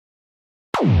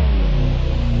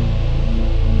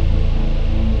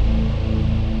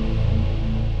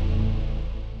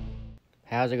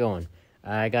how's it going?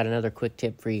 I got another quick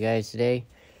tip for you guys today.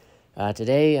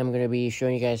 Today I'm going to be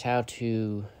showing you guys how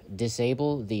to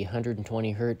disable the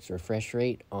 120 hertz refresh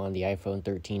rate on the iPhone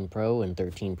 13 Pro and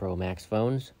 13 Pro Max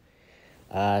phones.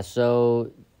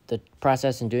 So the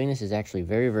process in doing this is actually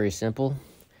very simple,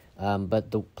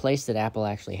 but the place that Apple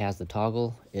actually has the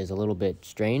toggle is a little bit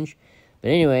strange. But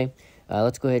anyway,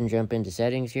 let's go ahead and jump into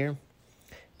settings here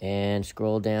and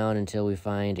scroll down until we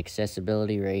find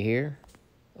accessibility right here.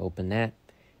 Open that,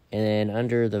 and then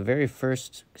under the very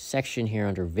first section here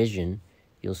under vision,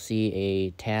 you'll see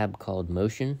a tab called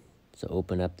motion. So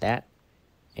open up that,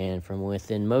 and from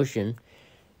within motion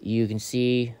you can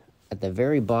see at the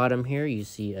very bottom here you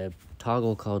see a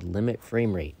toggle called limit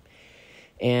frame rate.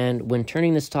 And when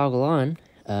turning this toggle on,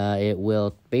 it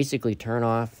will basically turn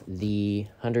off the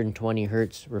 120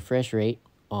 hertz refresh rate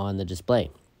on the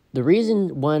display. The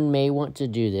reason one may want to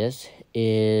do this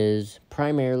is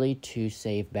primarily to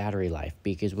save battery life,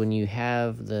 because when you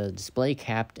have the display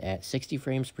capped at 60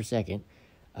 frames per second,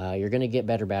 you're going to get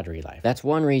better battery life. That's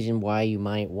one reason why you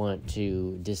might want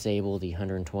to disable the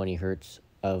 120 hertz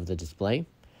of the display.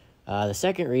 The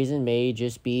second reason may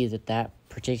just be that that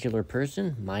particular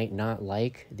person might not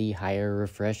like the higher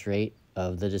refresh rate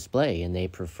of the display, and they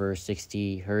prefer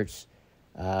 60 hertz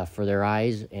for their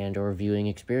eyes and or viewing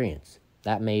experience.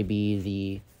 That may be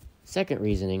the second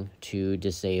reasoning to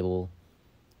disable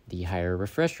the higher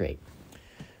refresh rate.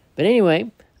 But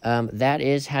anyway, that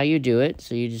is how you do it.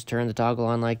 So you just turn the toggle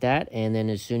on like that, and then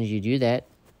as soon as you do that,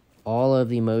 all of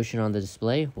the motion on the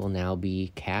display will now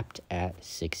be capped at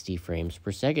 60 frames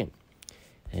per second.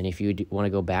 And if you want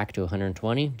to go back to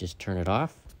 120, just turn it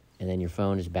off, and then your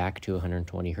phone is back to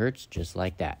 120 hertz, just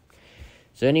like that.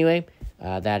 So anyway,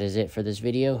 that is it for this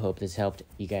video. Hope this helped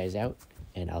you guys out,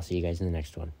 and I'll see you guys in the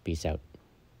next one. Peace out.